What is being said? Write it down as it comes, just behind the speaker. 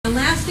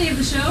day of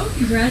the show.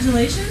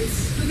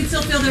 Congratulations. Who can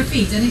still feel their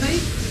feet?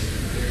 Anybody?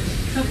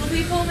 A couple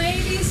people,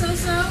 maybe,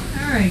 so-so?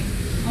 All right,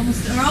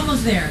 we're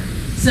almost there.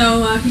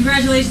 So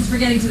congratulations for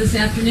getting to this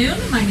afternoon.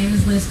 My name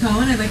is Liz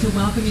Cohen. I'd like to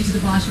welcome you to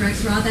the Bosch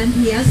Rexroth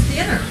MPS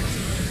Theater.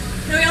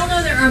 Now, we all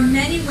know there are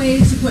many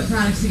ways to put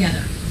products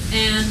together.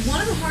 And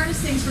one of the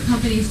hardest things for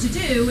companies to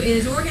do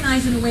is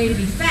organize in a way to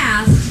be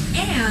fast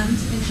and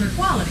ensure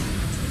quality.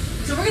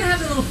 So we're going to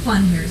have a little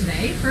fun here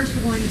today. First,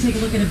 we're going to take a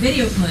look at a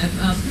video clip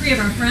of three of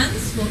our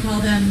friends. We'll call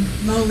them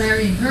Mo,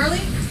 Larry, and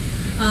Curly.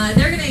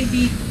 They're going to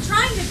be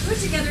trying to put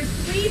together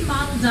 3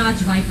 model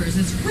Dodge Vipers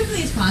as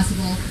quickly as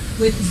possible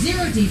with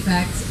 0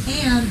 defects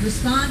and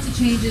respond to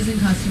changes in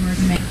customer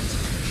demand.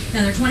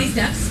 Now, there are 20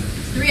 steps,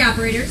 3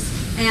 operators,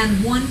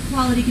 and 1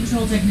 quality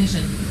control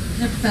technician.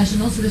 They're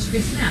professionals, so this should be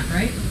a snap,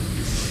 right?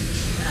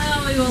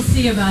 We will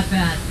see about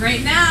that.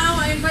 Right now,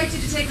 I invite you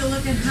to take a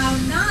look at how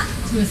not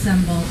to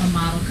assemble a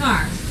model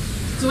car.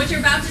 So what you're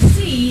about to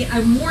see,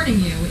 I'm warning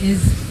you,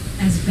 is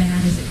as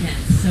bad as it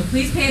gets. So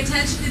please pay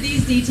attention to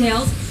these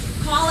details.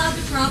 Call out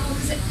the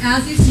problems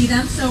as you see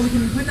them so we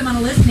can put them on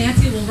a list.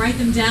 Nancy will write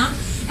them down.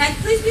 And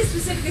please be as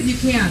specific as you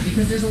can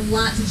because there's a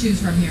lot to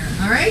choose from here.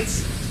 All right?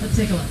 Let's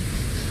take a look.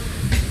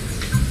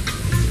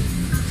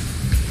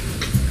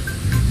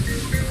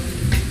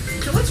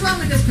 So what's wrong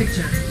with this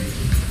picture?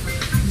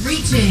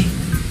 Reaching.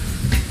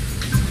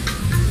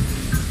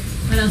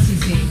 What else do you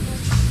see?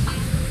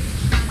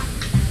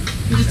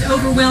 You're just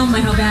overwhelmed by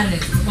how bad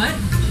it is. What?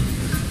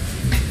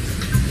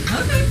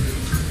 Okay.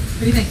 What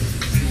do you think?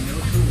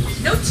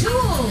 No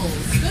tools.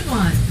 Good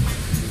one.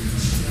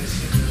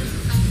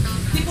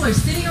 People are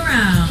sitting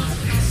around,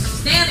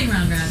 standing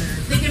around rather,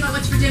 thinking about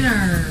what's for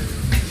dinner.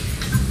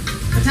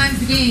 What time's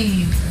the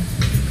game?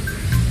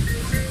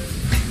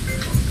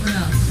 What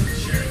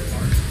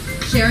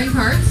else? Sharing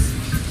parts.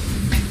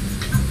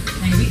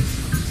 Maybe.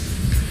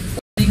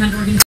 Any kind of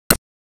organization.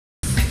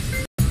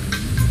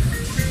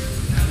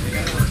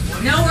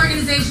 No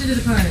organization to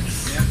the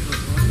parts.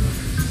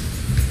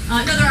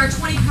 No, there are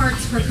 20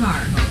 parts per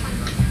car.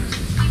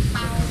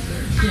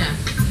 Yeah.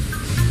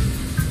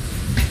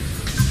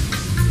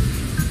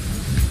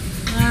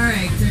 All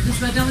right, they're just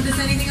about done with this.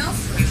 Anything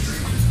else?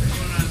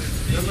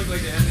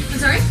 I'm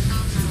sorry?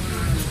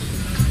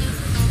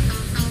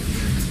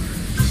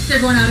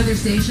 They're going out of their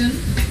station.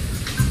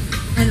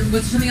 And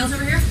what's something else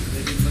over here?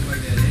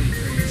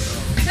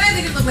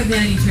 They didn't look like they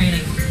had any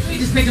training. We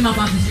just picked them up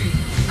off the street.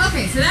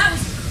 Okay, so that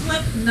was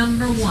clip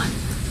number 1.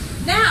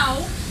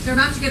 Now, they're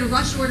about to get a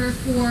rush order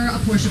for a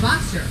Porsche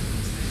Boxster.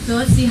 So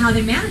let's see how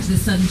they manage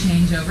this sudden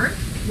changeover,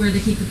 where they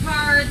keep the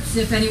parts,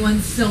 if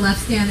anyone's still left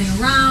standing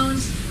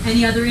around,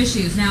 any other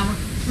issues. Now,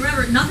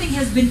 remember, nothing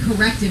has been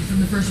corrected from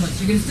the first one,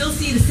 so you're going to still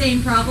see the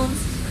same problems,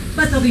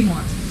 but there'll be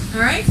more. All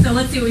right, so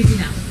let's see what we see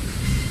now.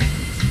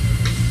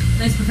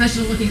 Nice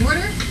professional looking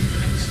order.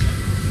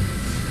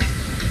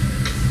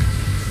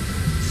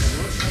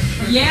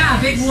 Yeah,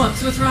 big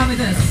whoops. What's wrong with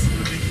this?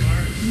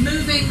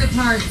 Moving the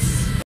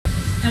parts.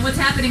 And what's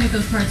happening with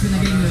those parts when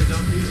they're being moved?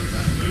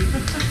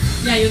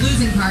 Yeah, you're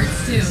losing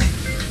parts too.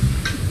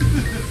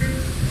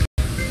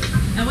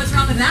 And what's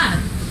wrong with that?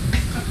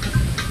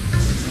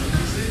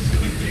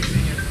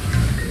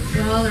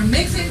 Well, they're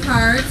mixing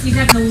parts. He's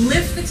having to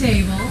lift the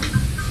table.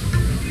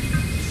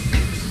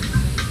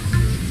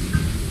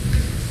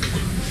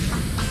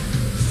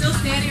 Still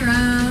standing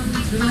around,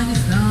 twiddling his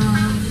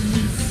thumbs.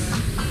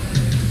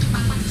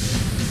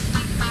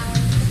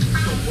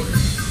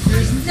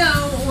 There's no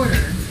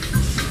order.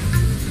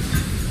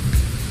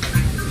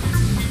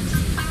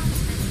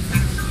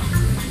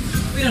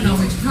 We don't know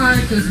which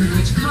part goes with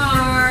which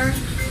car.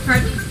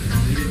 Pardon?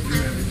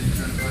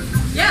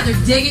 Yeah,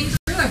 they're digging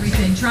through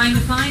everything, trying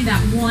to find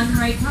that one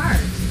right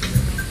part.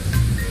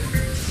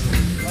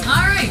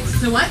 All right,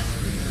 so what?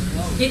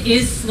 It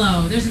is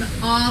slow. There's an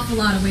awful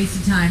lot of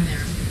wasted time there.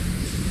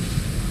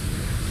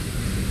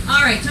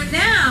 All right, so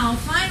now,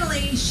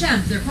 finally,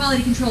 Shemp, their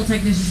quality control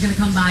technician, is going to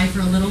come by for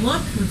a little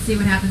look. Let's see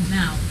what happens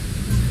now.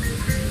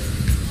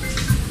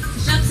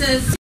 Shemp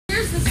says,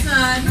 here's this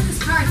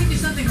car. I think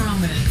there's something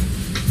wrong with it.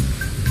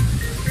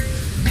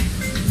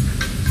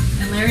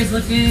 And Larry's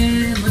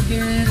looking and looking,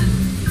 and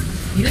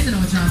he doesn't know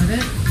what's wrong with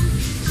it.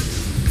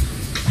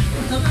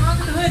 There's something wrong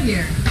with the hood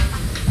here.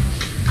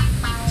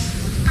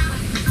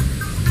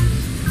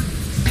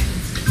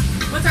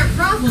 What's our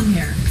problem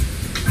here?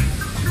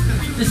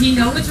 Does he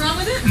know what's wrong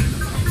with it?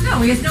 No,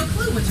 he has no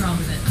clue what's wrong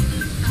with it.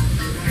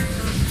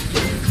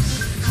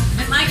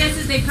 And my guess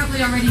is they've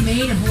probably already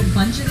made a whole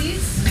bunch of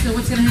these, so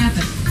what's going to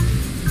happen?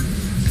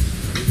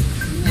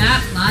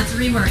 Yep, lots of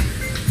rework.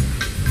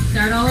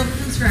 Start all over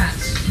from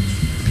scratch.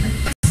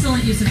 An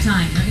excellent use of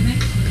time, don't you think?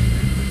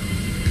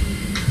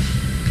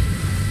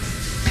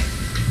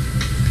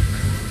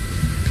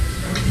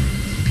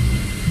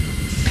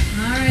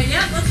 All right,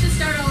 yeah, let's just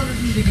start all over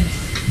from the beginning.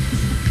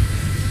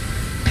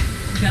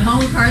 Got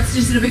all the parts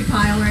just in a big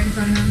pile right in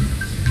front of him.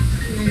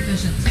 Very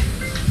efficient.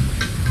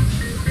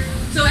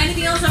 So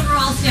anything else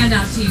overall stand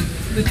out to you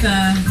with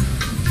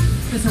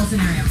this whole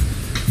scenario?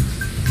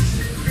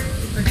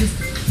 Or just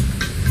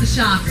the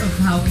shock of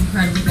how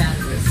incredibly bad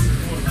it is.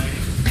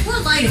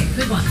 Poor lighting,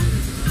 good one.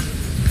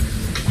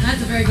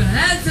 That's a very good one.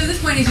 And so at this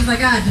point, he's just like,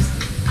 just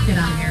get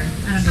out of here.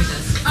 I don't need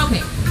this.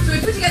 Okay, so we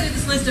put together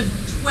this list of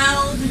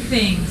 12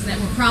 things that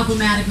were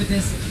problematic with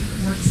this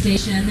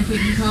workstation, if we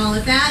can call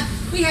it that.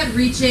 We had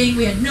reaching,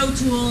 we had no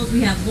tools,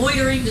 we had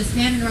loitering, just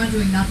standing around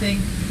doing nothing.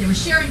 They were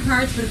sharing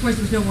parts, but of course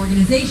there was no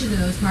organization to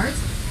those parts.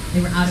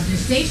 They were out of their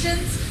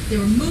stations, they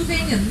were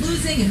moving and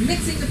losing and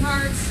mixing the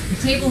parts. The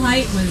table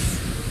height was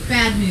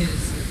bad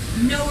news.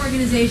 No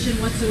organization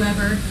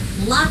whatsoever,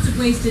 lots of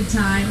wasted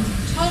time,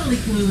 totally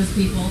clueless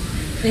people.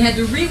 They had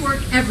to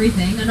rework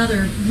everything,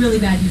 another really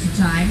bad use of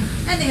time,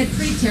 and they had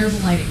pretty terrible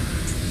lighting.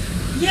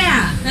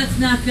 Yeah, that's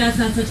not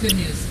such good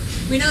news.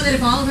 We know that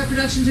if all of our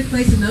production took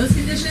place in those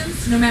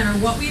conditions, no matter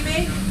what we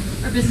made,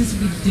 our business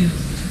would be doomed,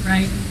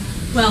 right?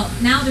 Well,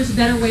 now there's a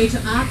better way to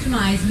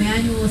optimize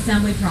manual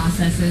assembly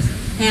processes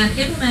and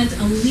implement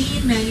a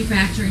lean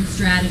manufacturing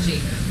strategy.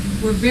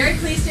 We're very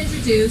pleased to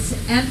introduce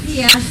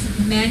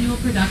MPS manual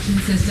production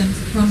systems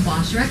from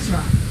Bosch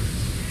Rexroth.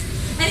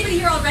 Anybody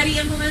here already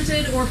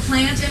implemented or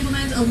plan to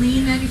implement a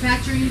lean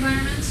manufacturing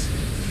environment?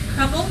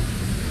 Couple?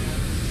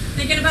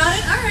 Thinking about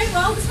it? All right,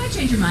 well, this might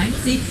change your mind.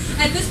 We'll see.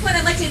 At this point,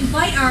 I'd like to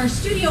invite our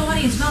studio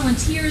audience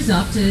volunteers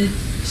up to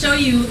show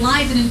you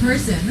live and in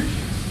person.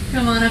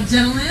 Come on up,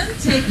 gentlemen.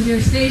 Take your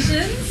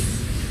stations.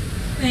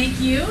 Thank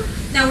you.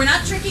 Now, we're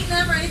not tricking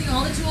them or anything.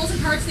 All the tools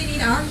and parts they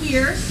need are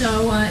here.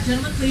 So,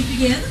 gentlemen, please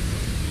begin.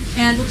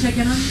 And we'll check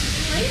in on you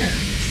later.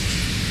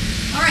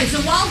 All right,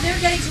 so while they're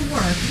getting to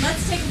work,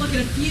 let's take a look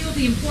at a few of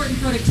the important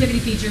productivity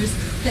features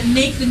that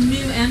make the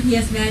new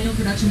MPS manual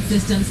production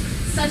systems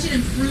such an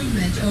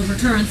improvement over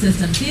current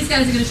systems. These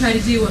guys are going to try to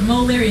do what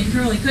Mo, Larry, and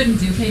Curly couldn't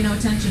do. Pay no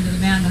attention to the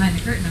man behind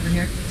the curtain over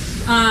here.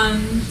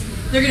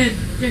 They're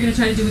going to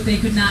try to do what they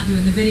could not do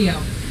in the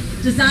video.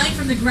 Designed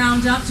from the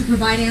ground up to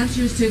provide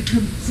answers to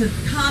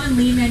common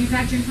lean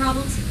manufacturing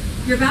problems,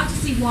 you're about to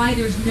see why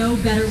there's no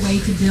better way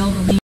to build a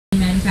lean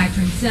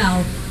manufacturing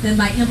cell than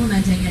by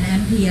implementing an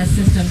MPS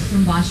system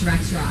from Bosch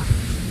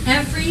Rexroth.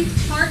 Every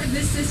part of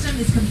this system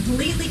is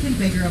completely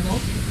configurable,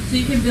 so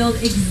you can build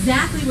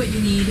exactly what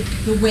you need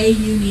the way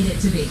you need it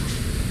to be.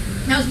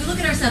 Now, as we look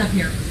at our setup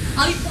here,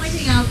 I'll be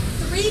pointing out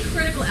 3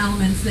 critical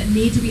elements that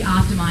need to be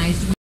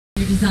optimized when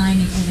you're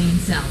designing a lean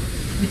cell: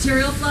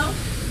 material flow,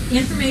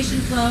 information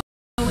flow,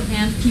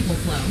 and people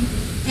flow,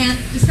 and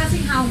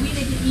discussing how we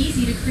make it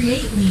easy to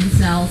create lean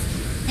cells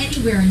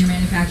anywhere in your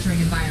manufacturing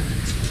environment.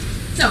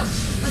 So,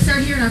 let's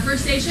start here in our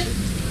first station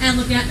and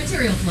look at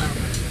material flow.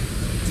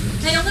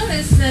 Now you'll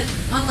notice that,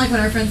 unlike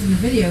what our friends in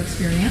the video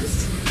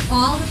experienced,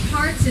 all the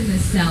parts in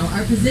this cell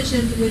are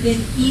positioned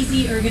within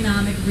easy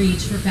ergonomic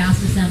reach for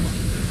fast assembly.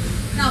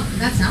 Now,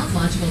 that sounds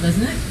logical,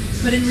 doesn't it?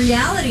 But in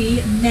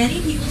reality, many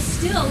people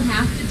still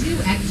have to do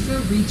extra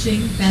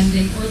reaching,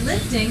 bending, or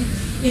lifting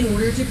in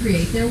order to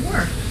create their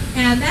work.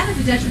 And that has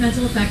a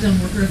detrimental effect on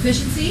worker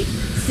efficiency,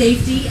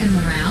 safety, and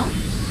morale,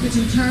 which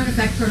in turn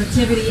affect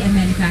productivity and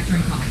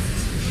manufacturing costs.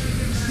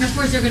 And of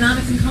course,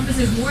 ergonomics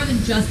encompasses more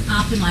than just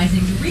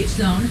optimizing the reach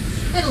zone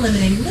and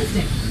eliminating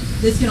lifting.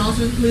 This can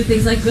also include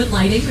things like good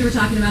lighting, we were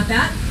talking about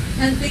that,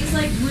 and things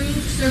like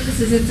grooved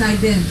surfaces inside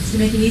bins to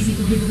make it easy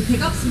for people to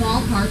pick up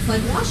small parts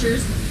like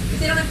washers if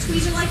they don't have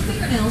tweezer-like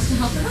fingernails to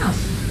help them out.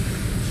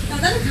 Now,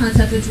 another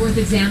concept that's worth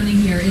examining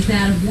here is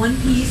that of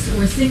one-piece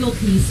or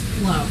single-piece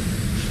flow.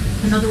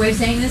 Another way of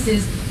saying this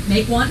is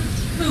make one,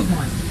 move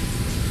one.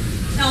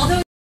 Now,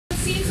 although it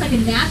seems like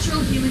a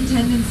natural human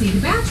tendency to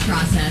batch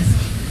process,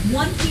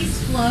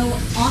 one-piece flow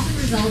often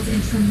results in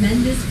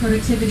tremendous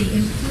productivity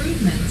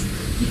improvements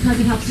because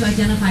it helps you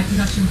identify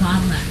production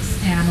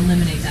bottlenecks and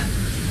eliminate them.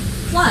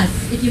 Plus,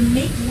 if you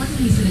make one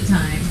piece at a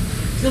time,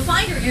 you'll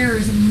find your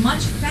errors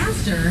much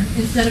faster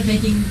instead of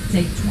making,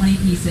 say, 20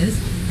 pieces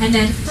and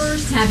then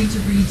first having to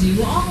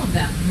redo all of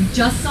them. We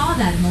just saw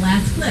that in the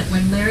last clip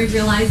when Larry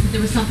realized that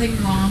there was something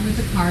wrong with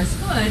the car's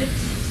hood.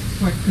 Of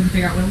course, couldn't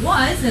figure out what it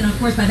was, and of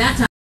course by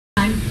that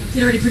time,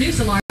 he'd already produced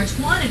a large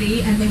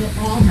quantity and they will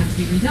all have to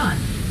be redone.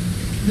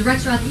 The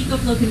Rexroth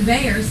EcoFlow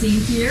conveyor, seen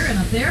here and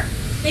up there,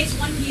 makes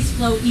one-piece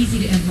flow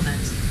easy to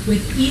implement, with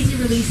easy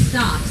release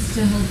stops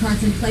to hold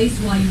parts in place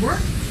while you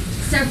work,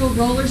 several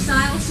roller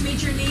styles to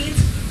meet your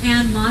needs,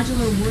 and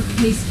modular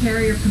workpiece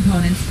carrier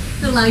components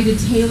that allow you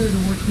to tailor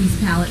the workpiece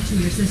palette to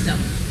your system.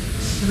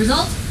 The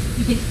result?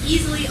 You can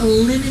easily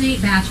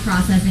eliminate batch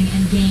processing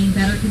and gain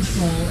better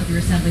control of your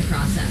assembly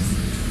process.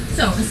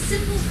 So a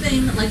simple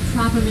thing like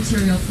proper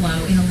material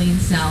flow in a lean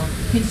cell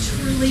can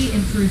truly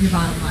improve your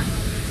bottom line.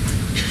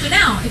 So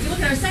now, if you look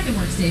at our second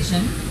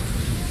workstation,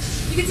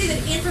 you can see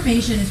that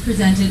information is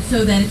presented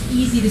so that it's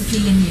easy to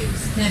see and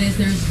use. That is,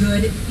 there's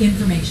good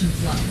information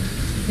flow.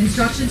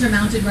 Instructions are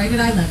mounted right at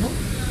eye level.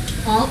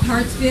 All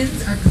parts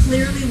bins are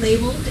clearly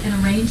labeled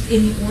and arranged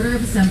in the order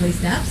of assembly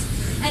steps,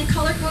 and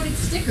color-coded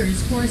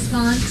stickers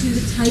correspond to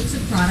the types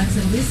of products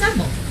that will be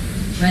assembled.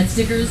 Red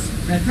stickers,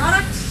 red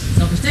product;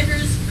 silver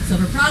stickers,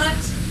 silver product.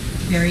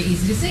 Very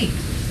easy to see.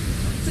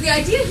 So the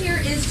idea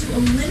here is to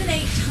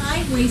eliminate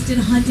time wasted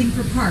hunting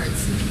for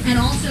parts and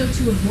also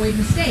to avoid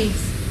mistakes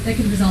that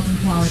can result in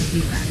quality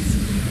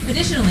defects.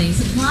 Additionally,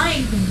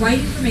 supplying the right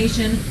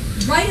information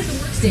right at the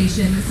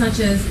workstation, such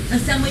as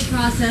assembly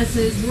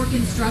processes, work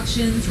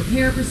instructions,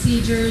 repair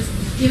procedures,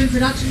 even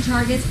production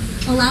targets,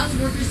 allows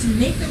workers to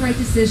make the right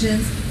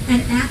decisions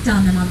and act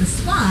on them on the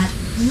spot,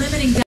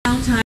 limiting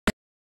downtime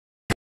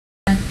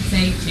and,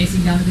 say,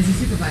 chasing down a busy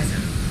supervisor.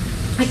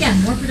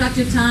 Again, more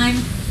productive time,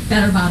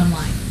 better bottom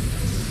line.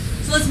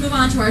 So let's move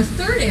on to our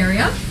third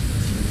area,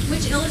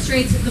 which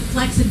illustrates the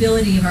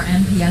flexibility of our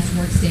MPS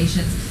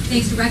workstations,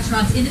 thanks to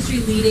Rexroth's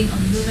industry-leading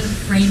aluminum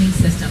framing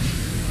system.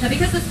 Now,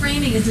 because the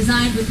framing is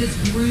designed with this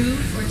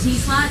groove or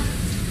T-slot,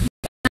 you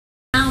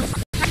can mount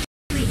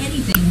practically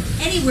anything,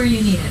 anywhere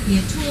you need it, be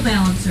it tool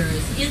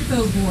balancers,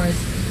 info boards,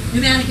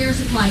 pneumatic air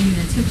supply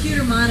units,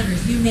 computer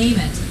monitors, you name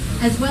it,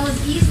 as well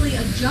as easily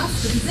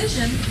adjust the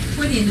position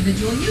for the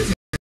individual user.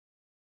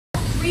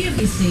 All three of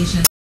these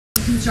stations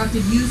are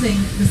constructed using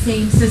the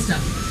same system,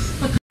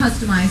 but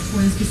customized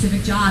for the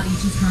specific job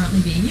each is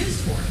currently being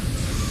used for.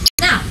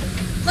 Now,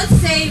 let's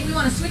say we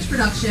want to switch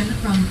production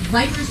from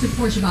Vipers to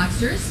Porsche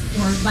Boxsters,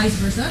 or vice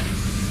versa.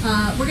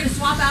 We're going to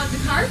swap out the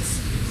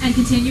carts and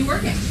continue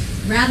working,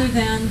 rather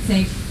than,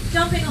 say,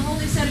 dumping a whole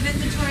new set of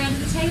inventory onto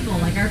the table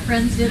like our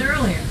friends did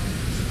earlier.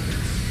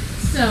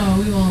 So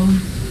we will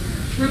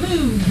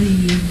remove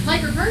the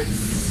Viper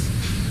parts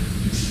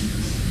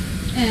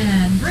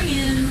and bring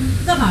in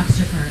the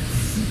Boxster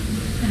parts.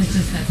 And it's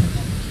just that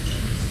simple.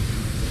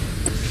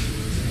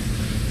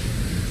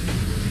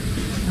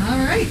 All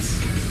right.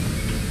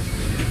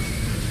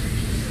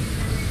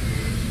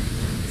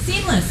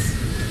 Seamless.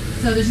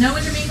 So there's no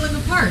intermingling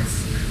of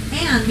parts.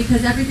 And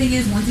because everything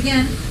is, once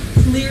again,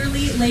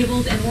 clearly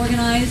labeled and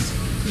organized,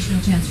 there's no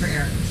chance for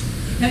error.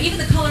 Now, even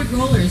the colored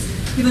rollers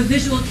give a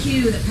visual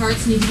cue that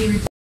parts need to be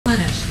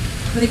replenished.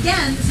 But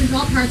again, since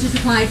all parts are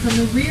supplied from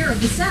the rear of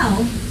the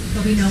cell,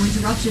 there'll be no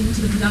interruption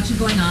to the production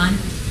going on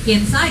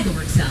inside the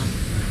work cell.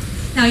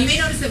 Now, you may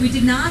notice that we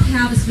did not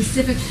have a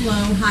specific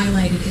flow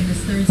highlighted in this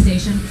third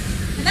station,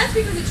 and that's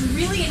because it's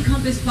really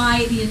encompassed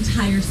by the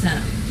entire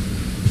setup.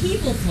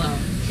 People flow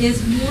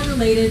is more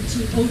related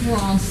to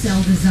overall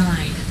cell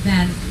design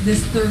than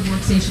this third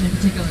workstation in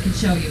particular can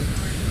show you.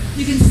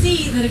 You can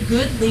see that a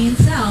good lean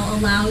cell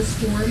allows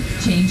for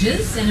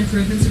changes and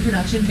improvements in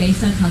production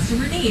based on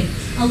customer need,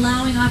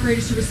 allowing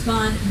operators to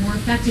respond more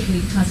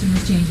effectively to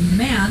customers' changing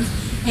demands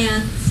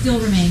and still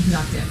remain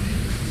productive.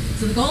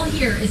 So the goal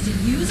here is to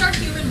use our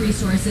human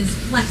resources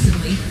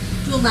flexibly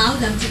to allow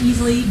them to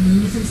easily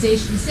move from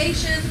station to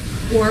station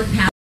or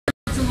pass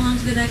along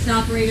to the next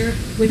operator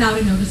without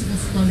a noticeable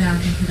slowdown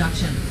in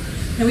production.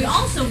 Now, we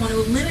also want to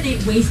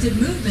eliminate wasted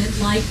movement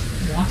like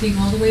walking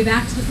all the way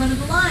back to the front of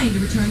the line to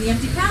return the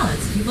empty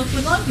pallets. If you look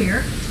below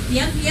here,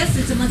 the MPS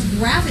system lets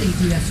gravity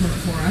do that sort of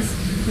for us,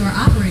 so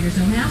our operators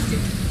don't have to.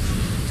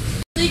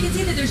 So you can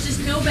see that there's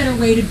just no better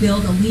way to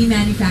build a lean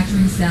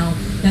manufacturing cell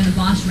than the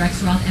Bosch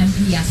Rexroth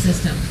MPS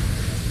system.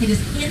 It is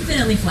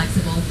infinitely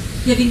flexible,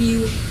 giving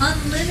you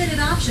unlimited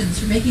options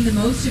for making the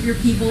most of your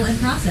people and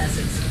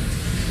processes.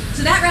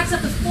 So that wraps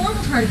up the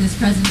formal part of this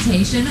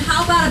presentation.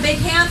 How about a big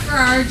hand for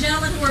our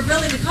gentlemen who are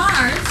building the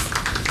cars?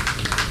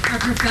 Our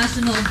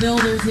professional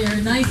builders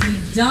here, nicely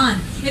done.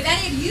 If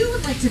any of you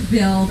would like to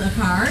build a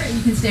car,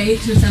 you can stay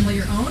to assemble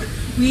your own.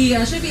 We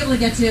should be able to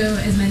get to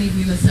as many of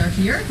you as are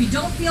here. If you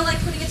don't feel like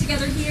putting it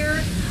together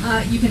here,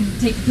 you can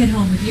take the kit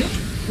home with you.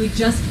 We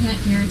just can't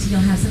guarantee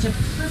you'll have such a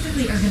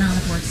perfectly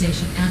ergonomic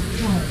workstation at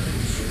home.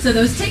 So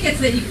those tickets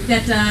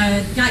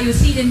that got you a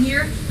seat in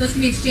here, those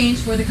can be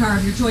exchanged for the car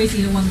of your choice,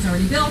 either one that's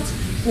already built,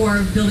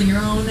 or building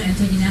your own and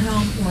taking that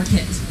home, or a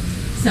kit.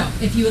 So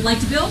if you would like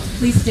to build,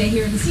 please stay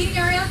here in the seating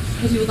area.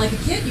 If you would like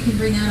a kit, you can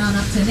bring that on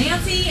up to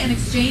Nancy and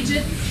exchange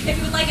it. If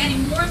you would like any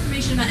more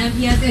information about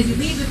MPS as you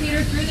leave the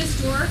theater through this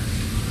door,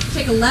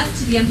 take a left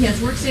to the MPS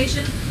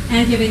workstation,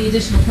 and if you have any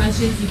additional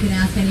questions, you can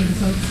ask any of the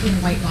folks in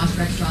the white Bosch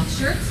Rexroth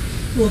shirts,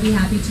 who will be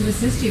happy to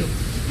assist you.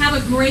 Have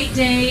a great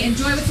day,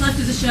 enjoy what's left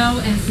of the show,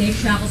 and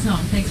safe travels home.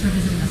 Thanks for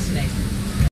visiting us today.